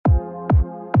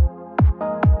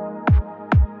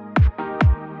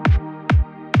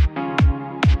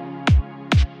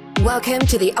Welcome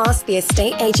to the Ask the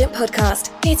Estate Agent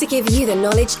podcast, here to give you the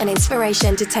knowledge and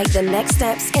inspiration to take the next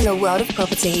steps in the world of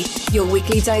property. Your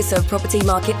weekly dose of property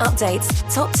market updates,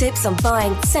 top tips on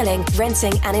buying, selling,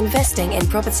 renting and investing in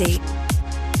property.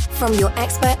 From your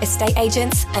expert estate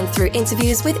agents and through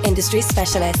interviews with industry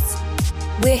specialists.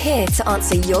 We're here to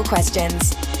answer your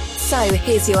questions. So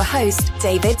here's your host,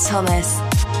 David Thomas.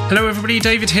 Hello everybody,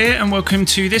 David here, and welcome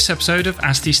to this episode of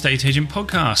Ask the Estate Agent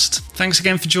podcast. Thanks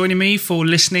again for joining me, for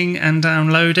listening and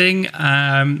downloading.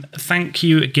 Thank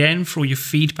you again for all your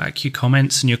feedback, your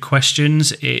comments and your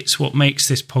questions. It's what makes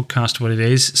this podcast what it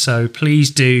is. So please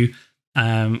do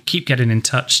keep getting in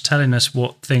touch, telling us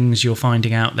what things you're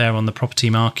finding out there on the property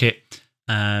market,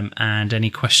 and any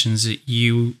questions that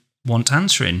you want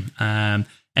answering,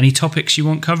 any topics you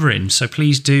want covering. So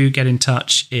please do get in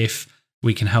touch if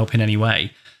we can help in any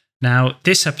way. Now,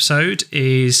 this episode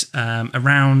is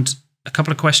around a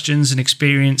couple of questions and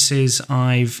experiences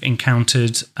I've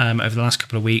encountered over the last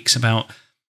couple of weeks about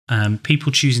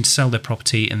people choosing to sell their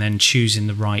property and then choosing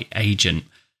the right agent.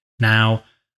 Now,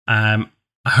 I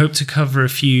hope to cover a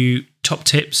few top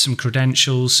tips, some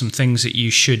credentials, some things that you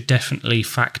should definitely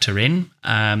factor in.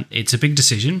 It's a big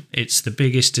decision. It's the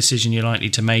biggest decision you're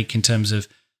likely to make in terms of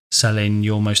selling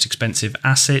your most expensive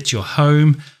asset, your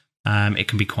home. It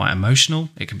can be quite emotional.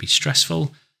 It can be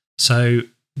stressful. So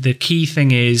the key thing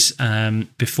is,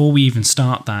 before we even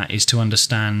start that, is to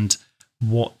understand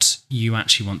what you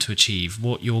actually want to achieve,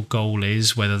 what your goal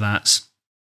is, whether that's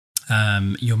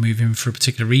you're moving for a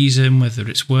particular reason, whether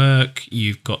it's work,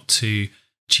 you've got to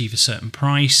achieve a certain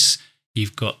price,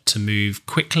 you've got to move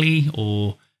quickly,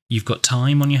 or you've got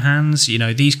time on your hands. You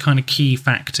know, these kind of key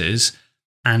factors.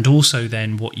 And also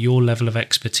then what your level of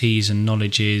expertise and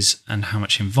knowledge is and how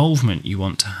much involvement you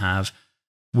want to have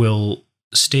will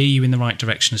steer you in the right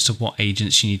direction as to what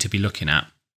agents you need to be looking at.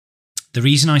 The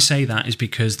reason I say that is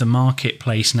because the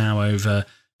marketplace now,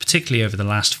 particularly over the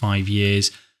last 5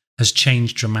 years, has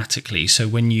changed dramatically. So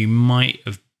when you might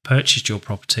have purchased your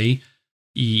property,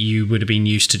 you would have been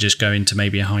used to just going to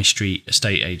maybe a high street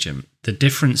estate agent. The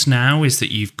difference now is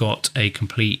that you've got a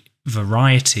complete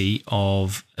variety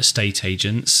of estate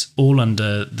agents, all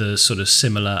under the sort of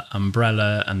similar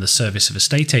umbrella and the service of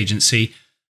estate agency,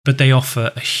 but they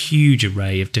offer a huge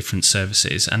array of different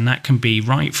services. And that can be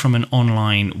right from an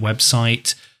online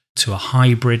website to a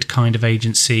hybrid kind of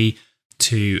agency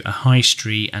to a high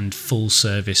street and full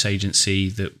service agency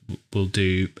that will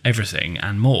do everything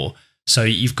and more. So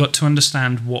you've got to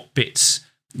understand what bits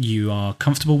you are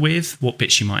comfortable with, what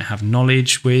bits you might have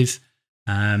knowledge with.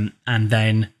 And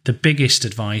then the biggest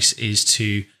advice is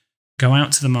to go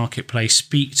out to the marketplace,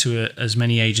 speak to as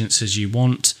many agents as you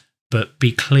want, but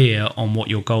be clear on what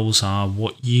your goals are,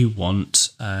 what you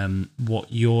want,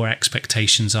 what your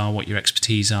expectations are, what your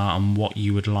expertise are, and what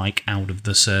you would like out of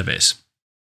the service.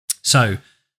 So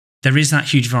there is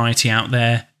that huge variety out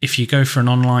there. If you go for an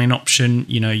online option,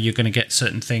 you know, you're going to get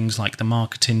certain things like the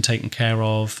marketing taken care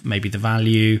of, maybe the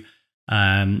value.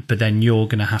 But then you're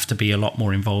going to have to be a lot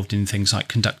more involved in things like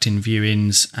conducting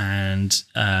viewings and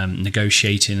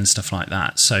negotiating and stuff like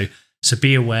that. So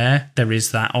be aware there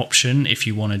is that option if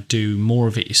you want to do more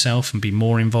of it yourself and be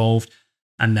more involved.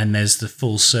 And then there's the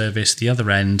full service, the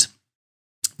other end,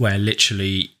 where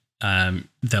literally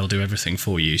they'll do everything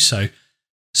for you. So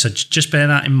just bear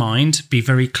that in mind. Be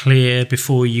very clear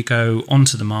before you go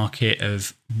onto the market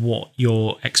of what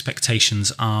your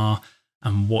expectations are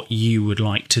and what you would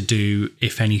like to do,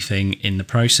 if anything, in the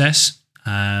process.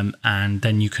 And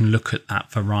then you can look at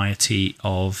that variety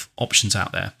of options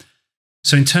out there.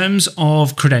 So in terms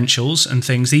of credentials and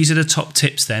things, these are the top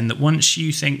tips then, that once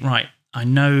you think, right, I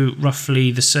know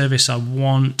roughly the service I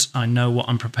want, I know what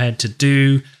I'm prepared to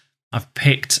do, I've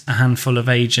picked a handful of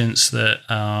agents that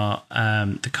are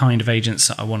the kind of agents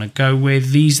that I want to go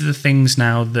with. These are the things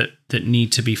now that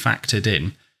need to be factored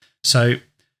in. So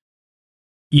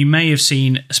you may have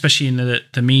seen, especially in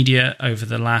the media over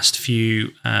the last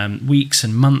few weeks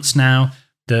and months now,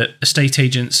 that estate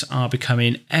agents are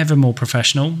becoming ever more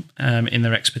professional in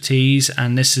their expertise.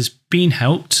 And this has been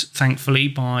helped, thankfully,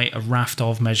 by a raft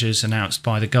of measures announced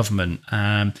by the government.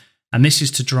 And this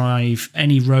is to drive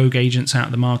any rogue agents out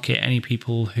of the market, any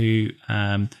people who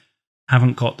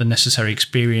haven't got the necessary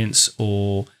experience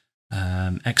or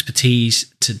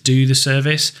expertise to do the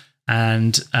service.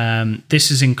 And this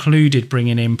has included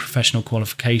bringing in professional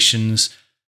qualifications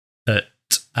that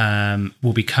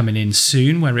will be coming in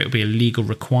soon, where it will be a legal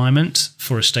requirement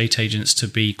for estate agents to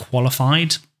be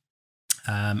qualified.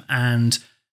 And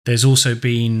there's also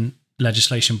been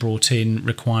legislation brought in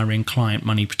requiring client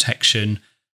money protection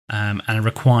and a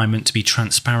requirement to be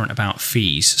transparent about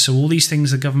fees. So all these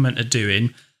things the government are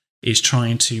doing is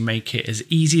trying to make it as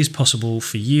easy as possible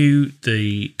for you,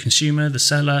 the consumer, the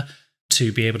seller,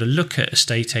 to be able to look at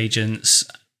estate agents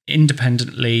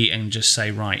independently and just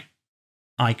say, right,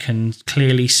 I can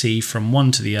clearly see from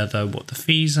one to the other what the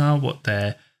fees are, what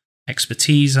their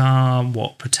expertise are,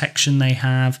 what protection they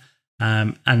have,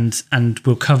 and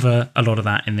we'll cover a lot of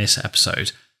that in this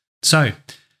episode. So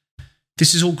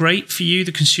this is all great for you,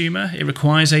 the consumer. It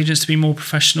requires agents to be more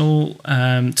professional,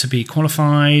 to be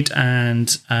qualified,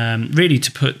 and really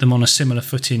to put them on a similar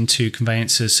footing to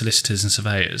conveyancers, solicitors, and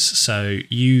surveyors. So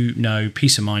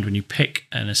peace of mind when you pick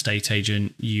an estate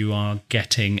agent, you are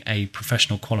getting a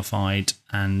professional, qualified,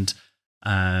 and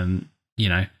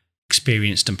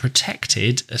experienced and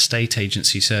protected estate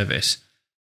agency service.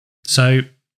 So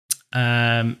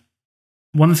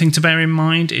one thing to bear in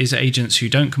mind is agents who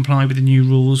don't comply with the new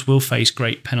rules will face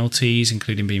great penalties,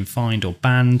 including being fined or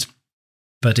banned,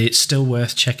 but it's still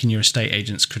worth checking your estate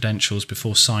agent's credentials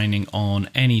before signing on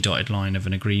any dotted line of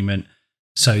an agreement.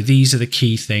 So these are the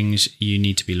key things you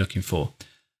need to be looking for.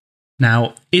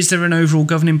 Now, is there an overall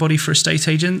governing body for estate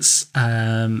agents?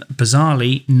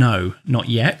 Bizarrely, no, not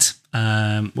yet.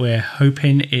 We're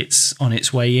hoping it's on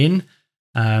its way in.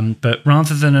 But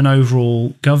rather than an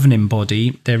overall governing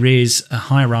body, there is a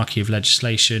hierarchy of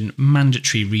legislation,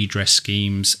 mandatory redress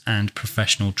schemes, and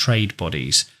professional trade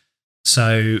bodies.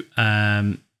 So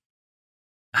how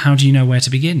do you know where to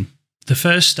begin? The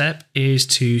first step is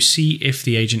to see if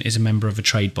the agent is a member of a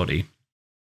trade body.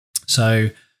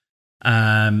 So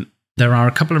there are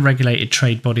a couple of regulated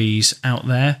trade bodies out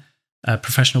there,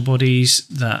 professional bodies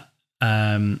that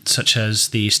such as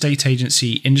the Estate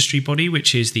Agency Industry Body,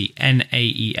 which is the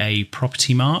NAEA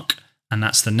Property Mark, and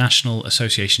that's the National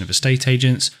Association of Estate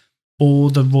Agents, or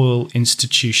the Royal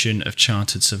Institution of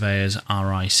Chartered Surveyors,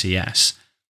 RICS.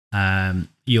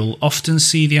 You'll often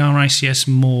see the RICS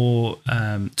more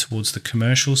towards the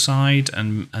commercial side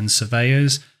and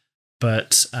surveyors,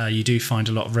 but you do find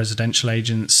a lot of residential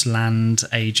agents, land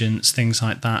agents, things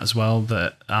like that as well,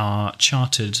 that are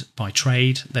chartered by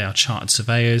trade. They are chartered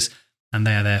surveyors, and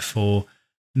they are therefore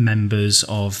members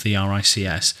of the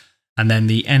RICS. And then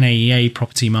the NAEA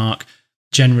Property Mark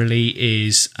generally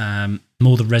is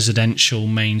more the residential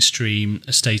mainstream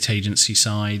estate agency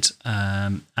side.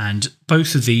 And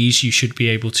both of these, you should be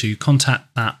able to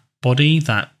contact that body,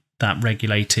 that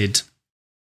regulated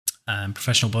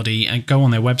professional body, and go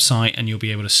on their website, and you'll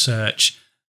be able to search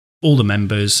all the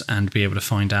members and be able to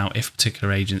find out if a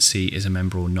particular agency is a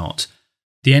member or not.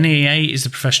 The NAEA is the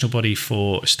professional body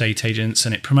for estate agents,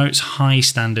 and it promotes high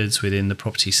standards within the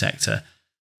property sector.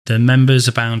 The members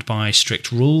are bound by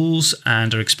strict rules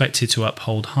and are expected to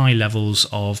uphold high levels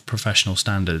of professional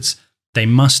standards. They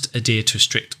must adhere to a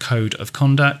strict code of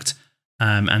conduct,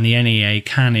 and the NAEA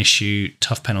can issue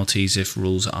tough penalties if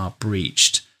rules are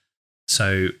breached.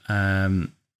 So,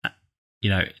 that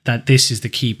this is the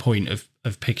key point of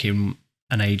picking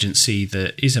an agency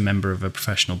that is a member of a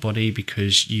professional body,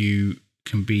 because you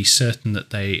can be certain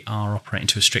that they are operating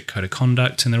to a strict code of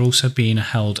conduct, and they're also being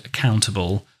held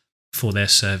accountable for their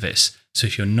service. So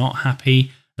if you're not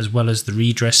happy, as well as the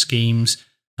redress schemes,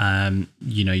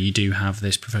 you do have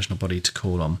this professional body to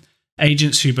call on.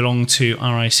 Agents who belong to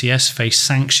RICS face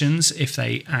sanctions if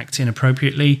they act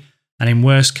inappropriately, and in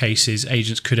worst cases,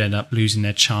 agents could end up losing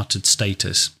their chartered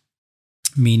status,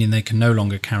 meaning they can no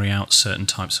longer carry out certain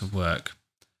types of work.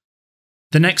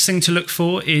 The next thing to look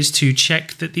for is to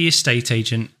check that the estate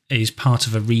agent is part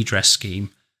of a redress scheme.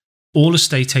 All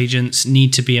estate agents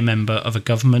need to be a member of a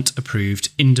government-approved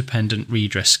independent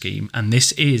redress scheme, and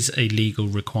this is a legal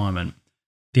requirement.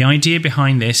 The idea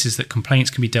behind this is that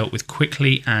complaints can be dealt with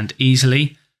quickly and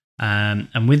easily,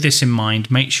 and with this in mind,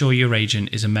 make sure your agent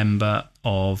is a member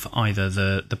of either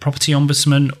the Property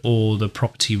Ombudsman or the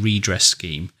Property Redress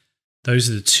Scheme.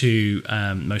 Those are the two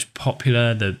most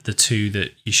popular, the two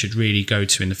that you should really go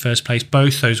to in the first place.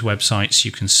 Both those websites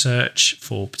you can search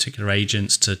for particular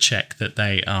agents to check that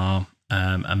they are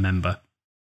a member.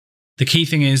 The key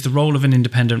thing is the role of an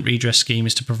independent redress scheme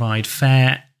is to provide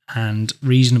fair and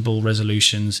reasonable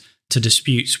resolutions to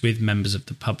disputes with members of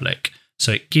the public.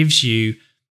 So it gives you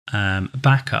a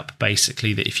backup,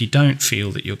 basically, that if you don't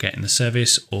feel that you're getting the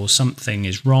service or something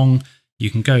is wrong, you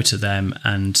can go to them,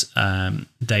 and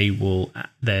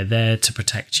they're there to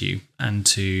protect you and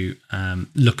to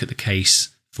look at the case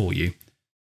for you.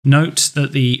 Note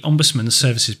that the Ombudsman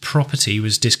Services Property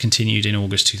was discontinued in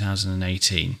August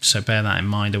 2018. So bear that in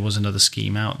mind. There was another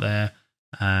scheme out there,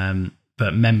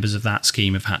 but members of that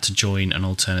scheme have had to join an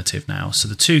alternative now. So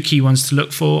the two key ones to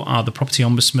look for are the Property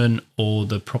Ombudsman or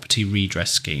the Property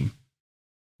Redress Scheme.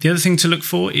 The other thing to look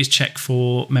for is check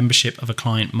for membership of a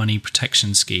client money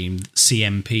protection scheme,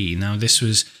 CMP. Now, this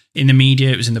was in the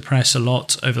media, it was in the press a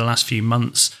lot over the last few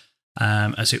months,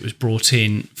 as it was brought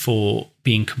in for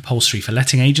being compulsory for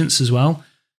letting agents as well.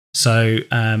 So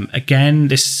again,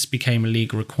 this became a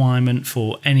legal requirement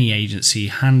for any agency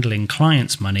handling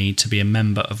clients' money to be a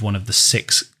member of one of the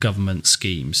 6 government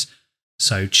schemes.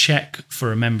 So check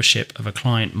for a membership of a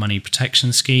client money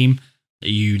protection scheme.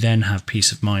 You then have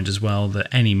peace of mind as well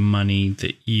that any money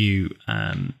that you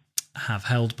have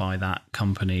held by that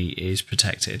company is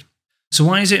protected. So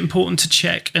why is it important to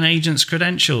check an agent's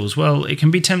credentials? Well, it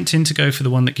can be tempting to go for the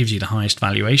one that gives you the highest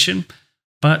valuation,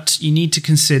 but you need to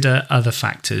consider other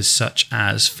factors such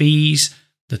as fees,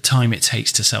 the time it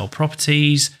takes to sell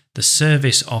properties, the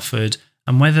service offered,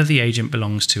 and whether the agent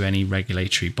belongs to any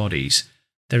regulatory bodies.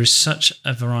 There is such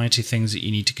a variety of things that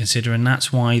you need to consider, and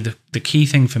that's why the key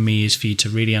thing for me is for you to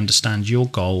really understand your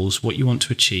goals, what you want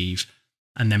to achieve,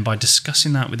 and then by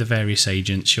discussing that with the various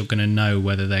agents, you're going to know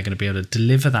whether they're going to be able to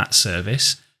deliver that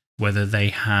service, whether they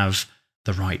have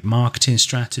the right marketing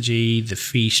strategy, the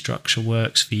fee structure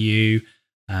works for you.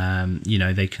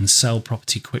 They can sell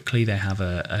property quickly. They have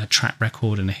a track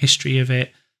record and a history of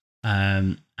it,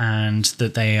 and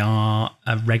that they are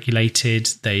regulated.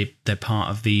 They're part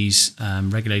of these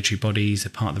regulatory bodies.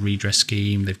 They're part of the redress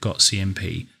scheme. They've got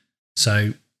CMP.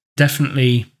 So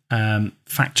definitely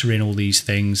factor in all these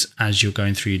things as you're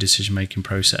going through your decision-making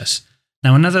process.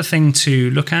 Now, another thing to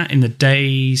look at in the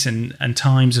days and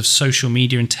times of social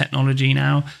media and technology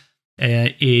now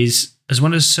is, as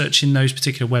well as searching those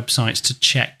particular websites to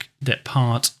check that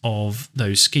part of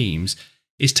those schemes,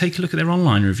 is take a look at their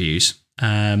online reviews.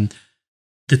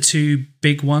 The 2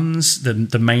 big ones,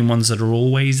 the main ones that are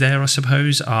always there, I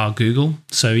suppose, are Google.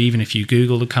 So even if you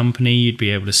Google the company, you'd be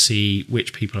able to see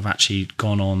which people have actually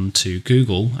gone on to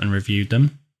Google and reviewed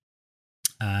them.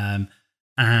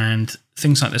 And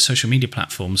things like their social media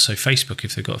platforms. So Facebook,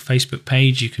 if they've got a Facebook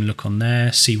page, you can look on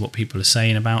there, see what people are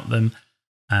saying about them.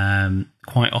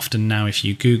 Quite often now, if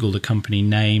you Google the company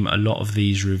name, a lot of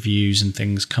these reviews and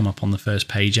things come up on the first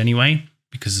page anyway,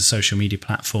 because the social media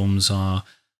platforms are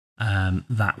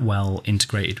that well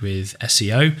integrated with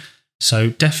SEO.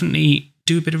 So definitely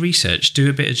do a bit of research, do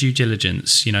a bit of due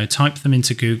diligence. Type them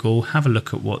into Google, have a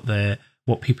look at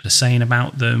what people are saying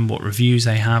about them, what reviews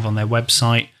they have on their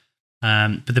website.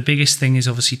 But the biggest thing is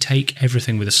obviously take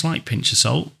everything with a slight pinch of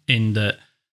salt, in that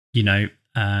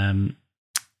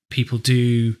people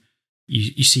do.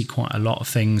 You see quite a lot of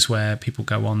things where people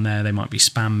go on there, they might be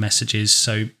spam messages.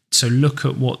 So look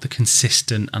at what the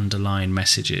consistent underlying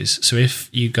message is. So if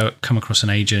you come across an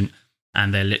agent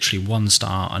and they're literally 1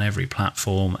 star on every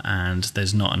platform and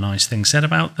there's not a nice thing said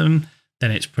about them,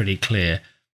 then it's pretty clear.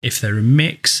 If they're a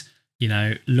mix,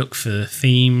 look for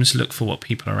themes, look for what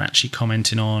people are actually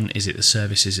commenting on. Is it the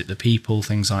service? Is it the people?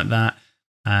 Things like that.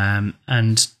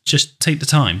 And just take the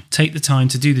time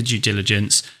to do the due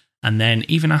diligence. And then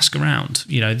even ask around.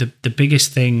 The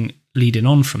biggest thing leading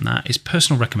on from that is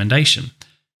personal recommendation.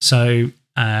 So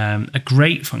a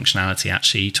great functionality,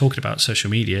 actually, talking about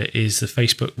social media, is the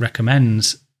Facebook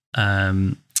recommends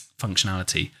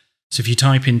functionality. So if you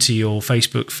type into your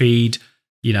Facebook feed,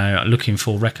 looking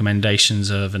for recommendations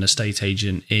of an estate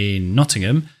agent in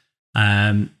Nottingham,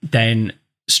 then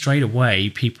straight away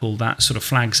that sort of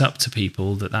flags up to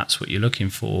people that that's what you're looking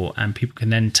for, and people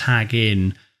can then tag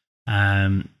in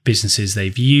businesses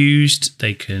they've used.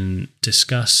 They can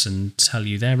discuss and tell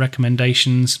you their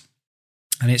recommendations,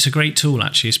 and it's a great tool,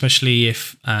 actually, especially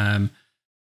if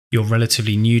you're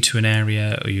relatively new to an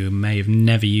area or you may have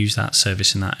never used that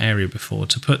service in that area before,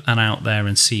 to put that out there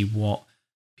and see what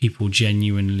people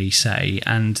genuinely say.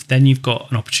 And then you've got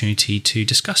an opportunity to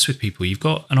discuss with people. You've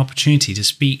got an opportunity to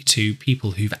speak to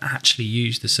people who've actually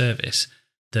used the service,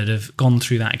 that have gone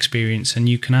through that experience, and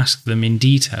you can ask them in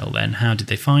detail then, how did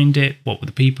they find it? What were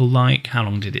the people like? How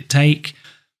long did it take?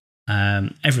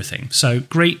 Everything. So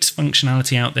great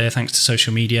functionality out there thanks to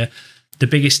social media. The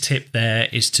biggest tip there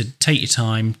is to take your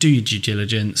time, do your due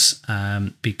diligence,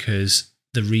 because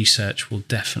the research will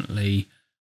definitely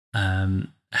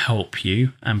help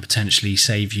you and potentially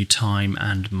save you time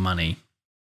and money.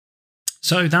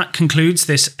 So that concludes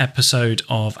this episode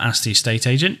of Ask the Estate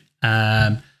Agent.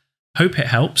 Hope it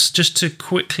helps. Just to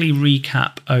quickly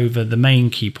recap over the main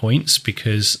key points,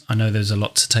 because I know there's a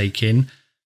lot to take in.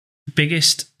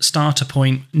 Biggest starter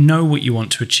point: know what you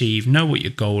want to achieve, know what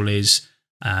your goal is,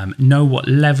 know what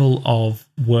level of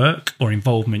work or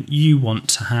involvement you want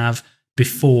to have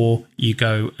before you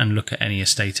go and look at any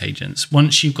estate agents.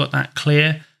 Once you've got that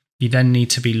clear, you then need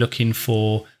to be looking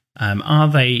for, are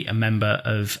they a member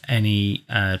of any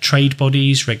trade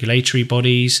bodies, regulatory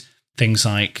bodies? things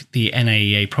like the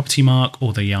NAEA property mark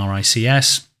or the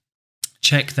RICS.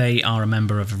 Check they are a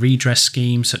member of a redress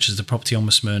scheme such as the Property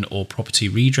Ombudsman or Property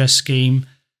Redress Scheme.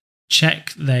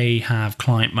 Check they have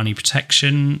client money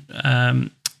protection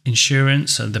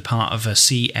insurance, so they're part of a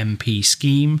CMP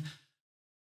scheme.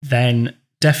 Then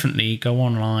definitely go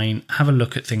online, have a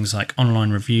look at things like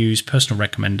online reviews, personal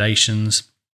recommendations,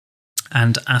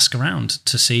 and ask around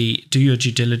to see, do your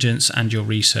due diligence and your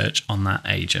research on that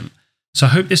agent. So I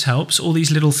hope this helps. All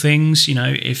these little things,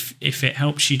 if it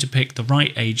helps you to pick the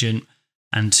right agent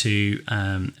and to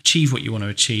achieve what you want to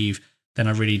achieve, then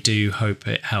I really do hope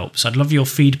it helps. I'd love your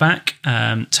feedback.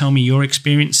 Tell me your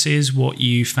experiences, what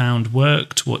you found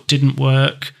worked, what didn't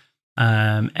work,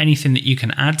 anything that you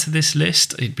can add to this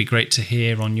list. It'd be great to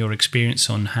hear on your experience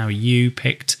on how you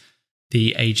picked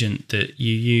the agent that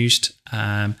you used.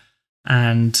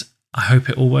 And I hope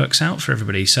it all works out for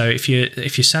everybody. So if you're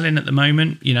selling at the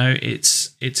moment,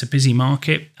 it's a busy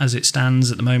market as it stands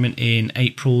at the moment in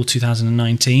April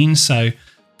 2019. So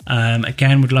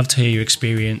again, would love to hear your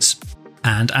experience.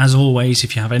 And as always,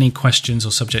 if you have any questions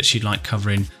or subjects you'd like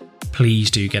covering, please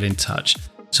do get in touch.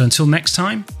 So until next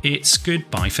time, it's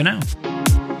goodbye for now.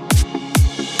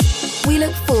 We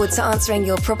look forward to answering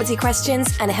your property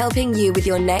questions and helping you with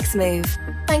your next move.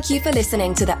 Thank you for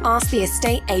listening to the Ask the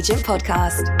Estate Agent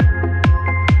podcast.